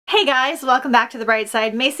Hey guys, welcome back to The Bright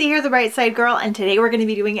Side. Macy here, The Bright Side Girl, and today we're going to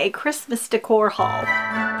be doing a Christmas decor haul.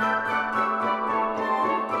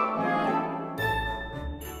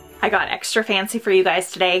 I got extra fancy for you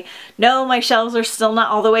guys today. No, my shelves are still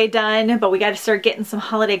not all the way done, but we got to start getting some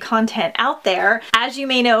holiday content out there. As you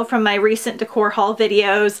may know from my recent decor haul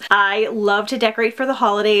videos, I love to decorate for the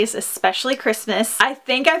holidays, especially Christmas. I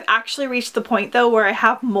think I've actually reached the point though where I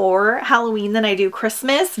have more Halloween than I do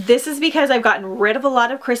Christmas. This is because I've gotten rid of a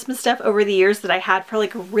lot of Christmas stuff over the years that I had for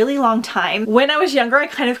like a really long time. When I was younger, I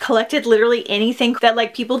kind of collected literally anything that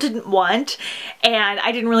like people didn't want, and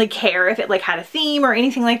I didn't really care if it like had a theme or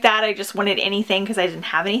anything like that. I just wanted anything because I didn't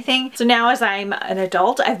have anything. So now as I'm an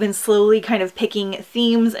adult, I've been slowly kind of picking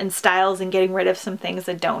themes and styles and getting rid of some things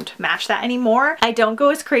that don't match that anymore. I don't go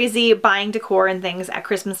as crazy buying decor and things at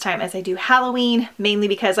Christmas time as I do Halloween, mainly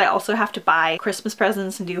because I also have to buy Christmas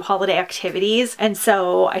presents and do holiday activities. And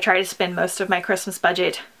so I try to spend most of my Christmas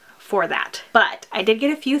budget for that. But I did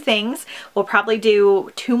get a few things. We'll probably do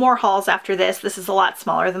 2 more hauls after this. This is a lot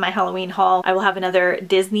smaller than my Halloween haul. I will have another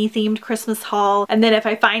Disney themed Christmas haul. And then if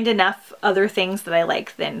I find enough other things that I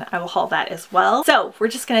like, then I will haul that as well. So we're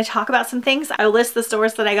just going to talk about some things. I'll list the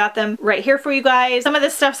stores that I got them right here for you guys. Some of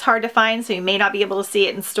this stuff's hard to find, so you may not be able to see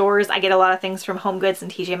it in stores. I get a lot of things from Home Goods and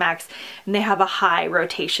TJ Maxx, and they have a high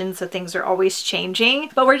rotation, so things are always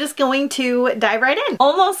changing. But we're just going to dive right in.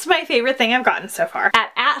 Almost my favorite thing I've gotten so far.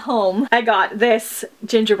 At home, I got this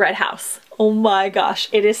gingerbread house. Oh my gosh,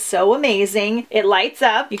 it is so amazing. It lights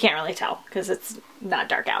up. You can't really tell because it's not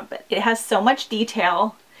dark out, but it has so much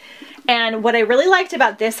detail. And what I really liked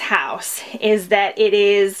about this house is that it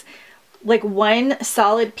is like one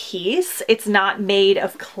solid piece. It's not made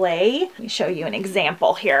of clay. Let me show you an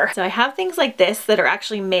example here. So I have things like this that are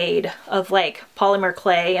actually made of like polymer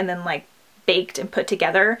clay and then like baked and put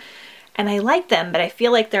together. And I like them, but I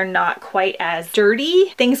feel like they're not quite as sturdy.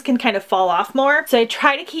 Things can kind of fall off more. So I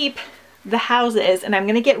try to keep the houses, and I'm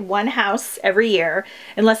gonna get one house every year,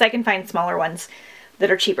 unless I can find smaller ones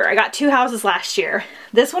that are cheaper. I got 2 houses last year.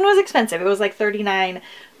 This one was expensive. It was like $39,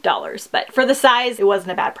 but for the size, it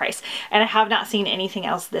wasn't a bad price. And I have not seen anything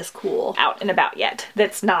else this cool out and about yet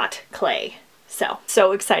that's not clay.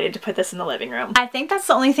 So excited to put this in the living room. I think that's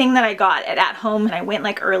the only thing that I got at home, and I went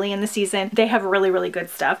like early in the season. They have really, really good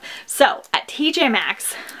stuff. So at TJ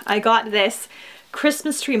Maxx, I got this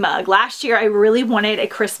Christmas tree mug. Last year I really wanted a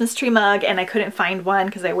Christmas tree mug and I couldn't find one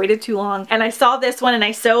because I waited too long, and I saw this one and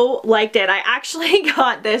I so liked it. I actually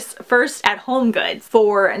got this first at Home Goods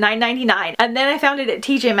for $9.99, and then I found it at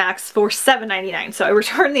TJ Maxx for $7.99, so I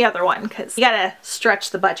returned the other one because you gotta stretch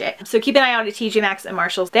the budget. So keep an eye out at TJ Maxx and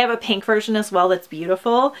Marshalls. They have a pink version as well that's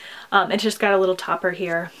beautiful. It's just got a little topper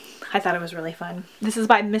here. I thought it was really fun. This is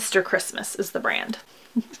by Mr. Christmas is the brand.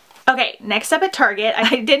 Okay, next up at Target,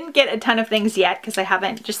 I didn't get a ton of things yet because I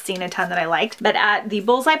haven't just seen a ton that I liked, but at the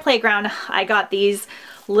Bullseye Playground, I got these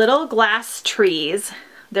little glass trees.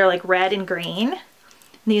 They're like red and green.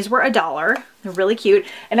 These were $1. They're really cute,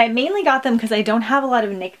 and I mainly got them because I don't have a lot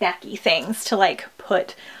of knick-knacky things to like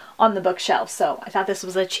put on the bookshelf, so I thought this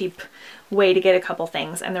was a cheap way to get a couple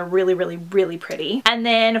things, and they're really, really, really pretty. And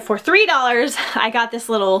then for $3, I got this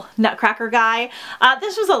little nutcracker guy.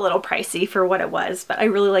 This was a little pricey for what it was, but I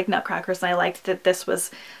really like nutcrackers, and I liked that this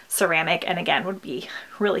was ceramic, and again, would be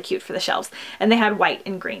really cute for the shelves. And they had white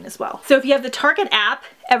and green as well. So if you have the Target app,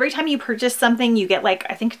 every time you purchase something, you get like,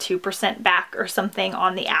 I think 2% back or something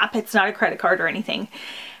on the app. It's not a credit card or anything.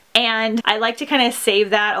 And I like to kind of save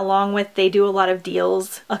that, along with they do a lot of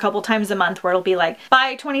deals a couple times a month where it'll be like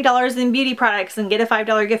buy $20 in beauty products and get a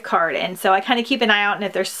 $5 gift card. And so I kind of keep an eye out, and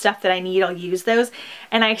if there's stuff that I need, I'll use those.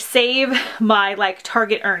 And I save my like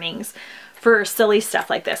Target earnings for silly stuff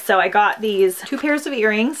like this. So I got these 2 pairs of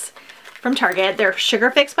earrings from Target. They're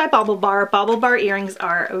Sugar Fix by Bauble Bar. Bauble Bar earrings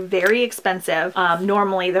are very expensive.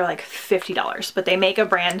 Normally they're like $50, but they make a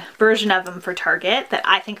brand version of them for Target that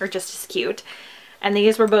I think are just as cute. And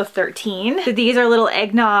these were both $13. So these are little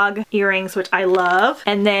eggnog earrings, which I love.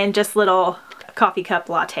 And then just little coffee cup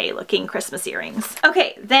latte looking Christmas earrings.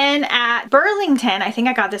 Okay, then at Burlington, I think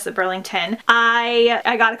I got this at Burlington, I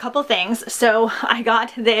got a couple things. So I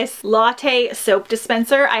got this latte soap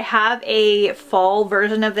dispenser. I have a fall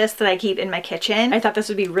version of this that I keep in my kitchen. I thought this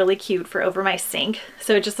would be really cute for over my sink.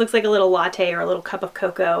 So it just looks like a little latte or a little cup of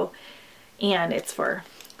cocoa, and it's for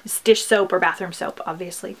dish soap or bathroom soap,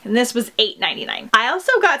 obviously. And this was $8.99. I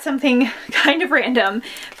also got something kind of random.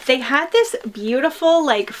 They had this beautiful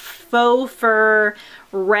like faux fur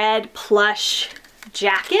red plush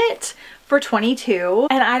jacket for $22,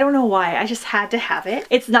 and I don't know why, I just had to have it.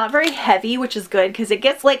 It's not very heavy, which is good because it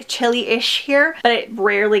gets like chilly-ish here, but it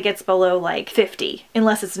rarely gets below like 50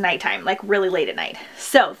 unless it's nighttime, like really late at night.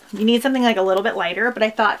 So you need something like a little bit lighter, but I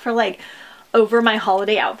thought for like over my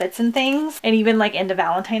holiday outfits and things, and even like into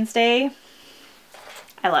Valentine's Day,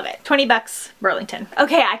 I love it. 20 bucks, Burlington.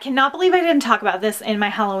 Okay, I cannot believe I didn't talk about this in my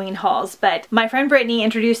Halloween hauls, but my friend Brittany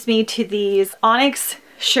introduced me to these Onyx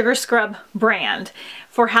Sugar Scrub brand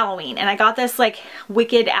for Halloween, and I got this like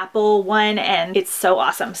Wicked Apple one, and it's so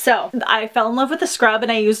awesome. So I fell in love with the scrub,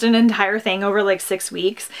 and I used an entire thing over like 6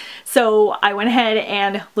 weeks. So I went ahead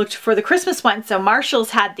and looked for the Christmas one. So Marshall's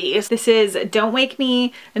had these. This is Don't Wake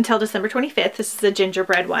Me Until December 25th. This is the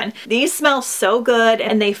gingerbread one. These smell so good,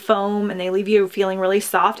 and they foam and they leave you feeling really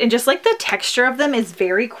soft, and just like the texture of them is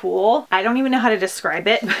very cool. I don't even know how to describe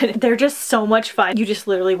it, but they're just so much fun. You just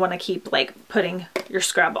literally want to keep like putting your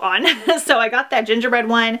scrub on. So I got that gingerbread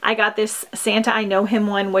one. I got this Santa I Know Him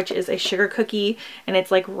one, which is a sugar cookie, and it's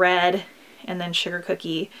like red and then sugar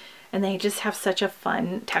cookie, and they just have such a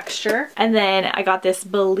fun texture. And then I got this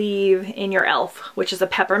Believe in Your Elf, which is a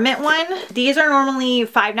peppermint one. These are normally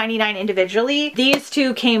 $5.99 individually. These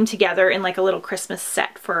two came together in like a little Christmas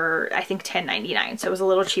set for I think $10.99, so it was a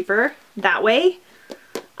little cheaper that way.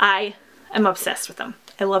 I am obsessed with them.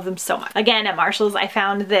 I love them so much. Again, at Marshall's I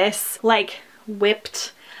found this like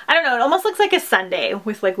whipped, I don't know, it almost looks like a sundae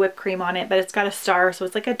with like whipped cream on it, but it's got a star, so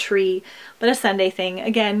it's like a tree, but a sundae thing.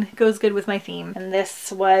 Again, goes good with my theme. And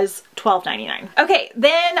this was $12.99. Okay,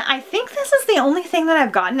 then I think this is the only thing that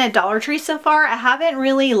I've gotten at Dollar Tree so far. I haven't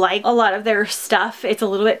really liked a lot of their stuff. It's a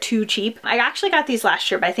little bit too cheap. I actually got these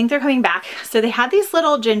last year, but I think they're coming back. So they had these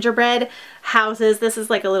little gingerbread houses. This is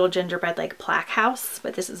like a little gingerbread like plaque house,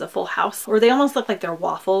 but this is a full house, or they almost look like they're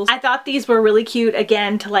waffles. I thought these were really cute,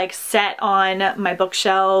 again, to like set on my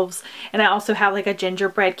bookshelves. And I also have like a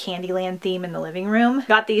gingerbread Candyland theme in the living room.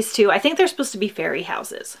 Got these two. I think they're supposed to be fairy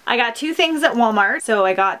houses. I got two things at Walmart. So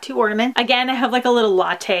I got two ornaments. Again, I have like a little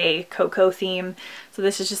latte cocoa theme. So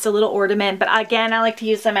this is just a little ornament, but again, I like to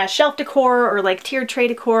use them as shelf decor or like tiered tray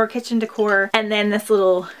decor, kitchen decor. And then this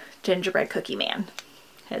little gingerbread cookie man,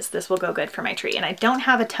 because this will go good for my tree. And I don't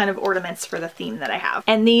have a ton of ornaments for the theme that I have.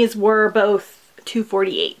 And these were both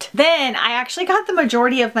 $2.48. Then I actually got the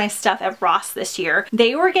majority of my stuff at Ross this year.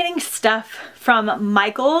 They were getting stuff from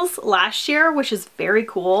Michael's last year, which is very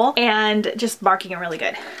cool and just marking it really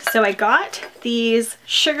good. So I got these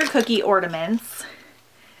sugar cookie ornaments.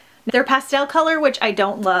 They're pastel color, which I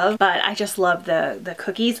don't love, but I just love the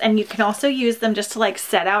cookies. And you can also use them just to like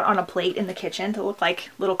set out on a plate in the kitchen to look like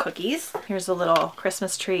little cookies. Here's a little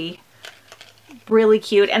Christmas tree. Really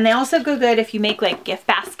cute. And they also go good if you make like gift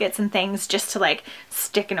baskets and things, just to like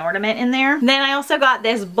stick an ornament in there. Then I also got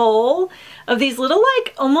this bowl of these little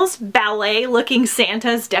like almost ballet looking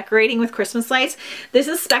Santas decorating with Christmas lights. This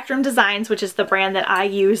is Spectrum Designs, which is the brand that I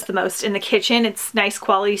use the most in the kitchen. It's nice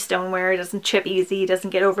quality stoneware. It doesn't chip easy, doesn't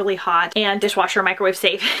get overly hot, and dishwasher microwave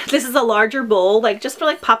safe. This is a larger bowl, like just for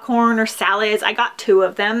like popcorn or salads. I got two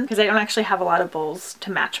of them because I don't actually have a lot of bowls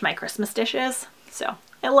to match my Christmas dishes. So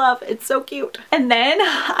I love, it's so cute. And then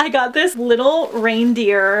I got this little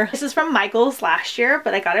reindeer. This is from Michael's last year,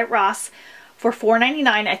 but I got it at Ross for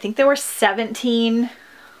 $4.99. I think there were 17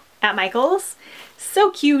 at Michael's.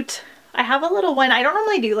 So cute. I have a little one. I don't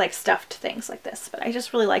normally do like stuffed things like this, but I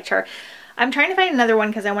just really liked her. I'm trying to find another one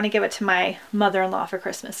because I want to give it to my mother-in-law for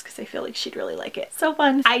Christmas because I feel like she'd really like it. So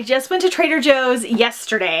fun. I just went to Trader Joe's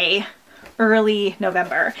yesterday, early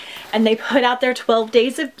November, and they put out their 12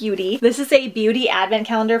 Days of Beauty. This is a beauty advent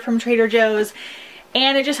calendar from Trader Joe's,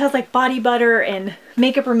 and it just has like body butter and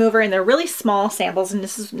makeup remover, and they're really small samples, and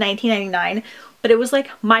this is $19.99, but it was like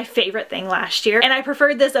my favorite thing last year, and I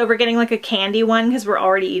preferred this over getting like a candy one because we're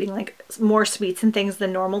already eating like more sweets and things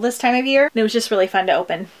than normal this time of year. And it was just really fun to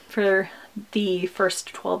open for the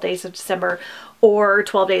first 12 days of December or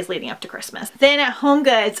 12 days leading up to Christmas. Then at Home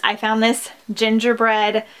Goods, I found this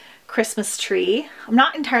gingerbread Christmas tree. I'm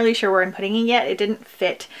not entirely sure where I'm putting it yet. It didn't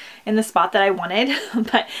fit in the spot that I wanted,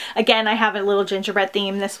 but again, I have a little gingerbread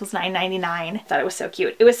theme. This was $9.99. Thought it was so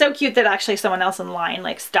cute. It was so cute that actually someone else in line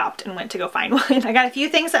like stopped and went to go find one. I got a few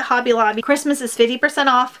things at Hobby Lobby. Christmas is 50%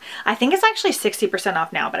 off. I think it's actually 60%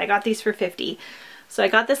 off now, but I got these for 50. So I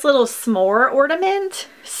got this little s'more ornament.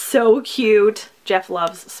 So cute. Jeff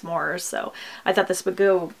loves s'mores, so I thought this would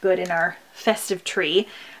go good in our festive tree.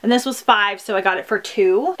 And this was $5, so I got it for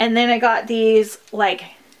 $2. And then I got these like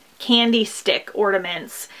candy stick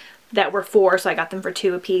ornaments that were $4, so I got them for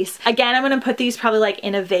 $2 a piece. Again, I'm gonna put these probably like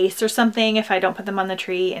in a vase or something if I don't put them on the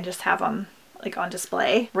tree, and just have them like on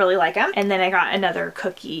display. Really like them. And then I got another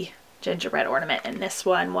cookie gingerbread ornament, and this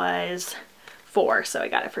one was 4, so I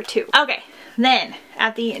got it for 2. Okay, then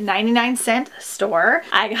at the 99-cent store,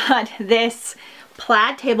 I got this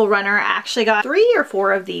plaid table runner. I actually got 3 or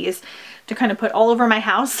 4 of these to kind of put all over my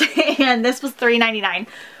house, and this was $3.99.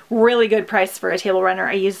 Really good price for a table runner.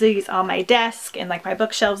 I use these on my desk and like my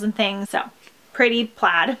bookshelves and things, so pretty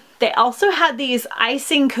plaid. They also had these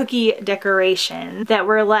icing cookie decorations that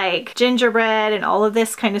were like gingerbread and all of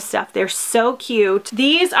this kind of stuff. They're so cute.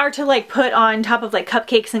 These are to like put on top of like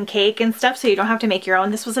cupcakes and cake and stuff, so you don't have to make your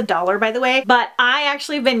own. This was $1, by the way, but I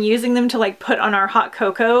actually have been using them to like put on our hot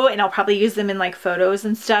cocoa, and I'll probably use them in like photos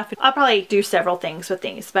and stuff. I'll probably do several things with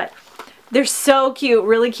these, but they're so cute,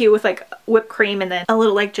 really cute, with like whipped cream and then a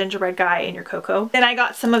little like gingerbread guy in your cocoa. Then I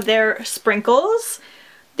got some of their sprinkles.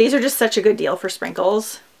 These are just such a good deal for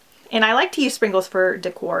sprinkles. And I like to use sprinkles for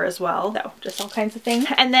decor as well. So just all kinds of things.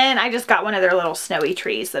 And then I just got one of their little snowy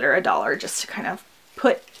trees that are $1 just to kind of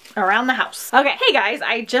put around the house. Okay, hey guys,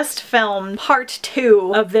 I just filmed part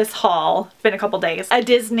 2 of this haul. It's been a couple days. A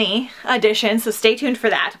Disney edition, so stay tuned for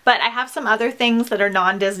that. But I have some other things that are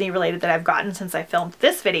non-Disney related that I've gotten since I filmed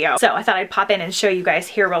this video. So I thought I'd pop in and show you guys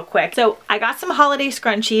here real quick. So I got some holiday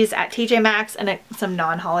scrunchies at TJ Maxx and some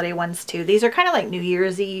non-holiday ones too. These are kind of like New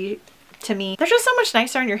Year's-y to me. They're just so much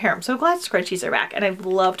nicer on your hair. I'm so glad scrunchies are back, and I've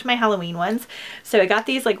loved my Halloween ones. So I got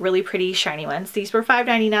these like really pretty shiny ones. These were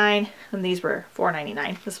 $5.99 and these were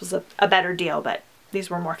 $4.99. This was a better deal, but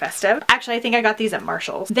these were more festive. Actually, I think I got these at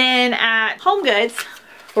Marshall's. Then at HomeGoods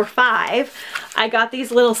for $5, I got these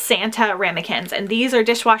little Santa ramekins, and these are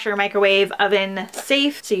dishwasher, microwave, oven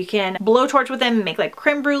safe, so you can blowtorch with them and make like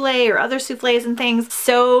creme brulee or other souffles and things.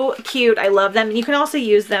 So cute. I love them. And you can also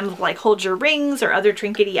use them to like hold your rings or other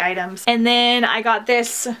trinkety items. And then I got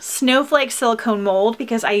this snowflake silicone mold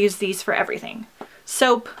because I use these for everything.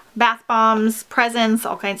 Soap, bath bombs, presents,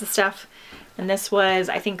 all kinds of stuff. And this was,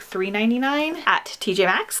 I think, $3.99 at TJ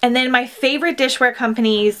Maxx. And then my favorite dishware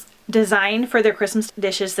companies design for their Christmas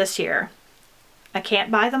dishes this year. I can't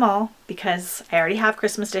buy them all because I already have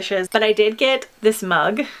Christmas dishes, but I did get this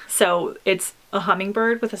mug. So it's a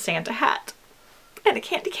hummingbird with a Santa hat and a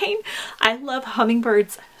candy cane. I love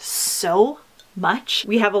hummingbirds so much.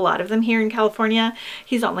 We have a lot of them here in California.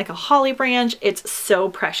 He's on like a holly branch. It's so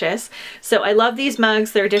precious. So I love these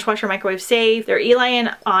mugs. They're dishwasher, microwave safe. They're Eli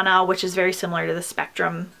and Anna, which is very similar to the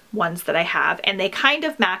Spectrum ones that I have, and they kind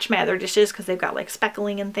of match my other dishes because they've got like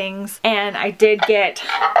speckling and things. And I did get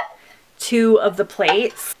 2 of the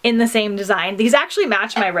plates in the same design. These actually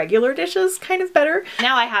match my regular dishes kind of better.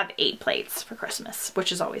 Now I have 8 plates for Christmas,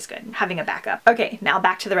 which is always good, having a backup. Okay, now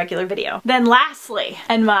back to the regular video. Then lastly,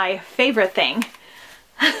 and my favorite thing,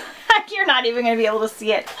 you're not even gonna be able to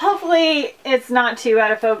see it. Hopefully it's not too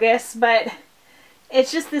out of focus, but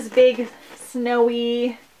it's just this big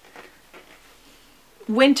snowy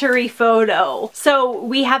wintry photo. So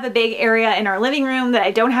we have a big area in our living room that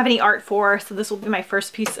I don't have any art for, so this will be my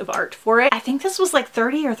first piece of art for it. I think this was like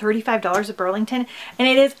 $30 or $35 at Burlington, and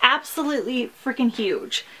it is absolutely freaking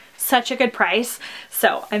huge. Such a good price.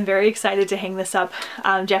 So I'm very excited to hang this up.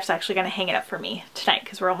 Jeff's actually gonna hang it up for me tonight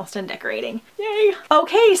because we're almost done decorating. Yay!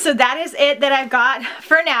 Okay, so that is it that I've got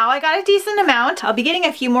for now. I got a decent amount. I'll be getting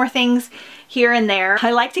a few more things here and there.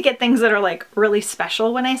 I like to get things that are like really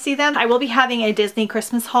special when I see them. I will be having a Disney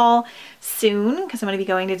Christmas haul soon because I'm going to be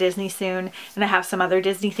going to Disney soon, and I have some other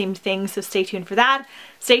Disney themed things, so stay tuned for that.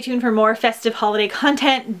 Stay tuned for more festive holiday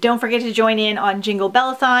content. Don't forget to join in on Jingle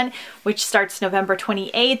Bellathon, which starts November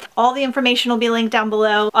 28th. All the information will be linked down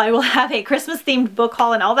below. I will have a Christmas themed book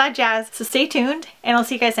haul and all that jazz, so stay tuned, and I'll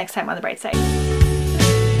see you guys next time on The Bright Side.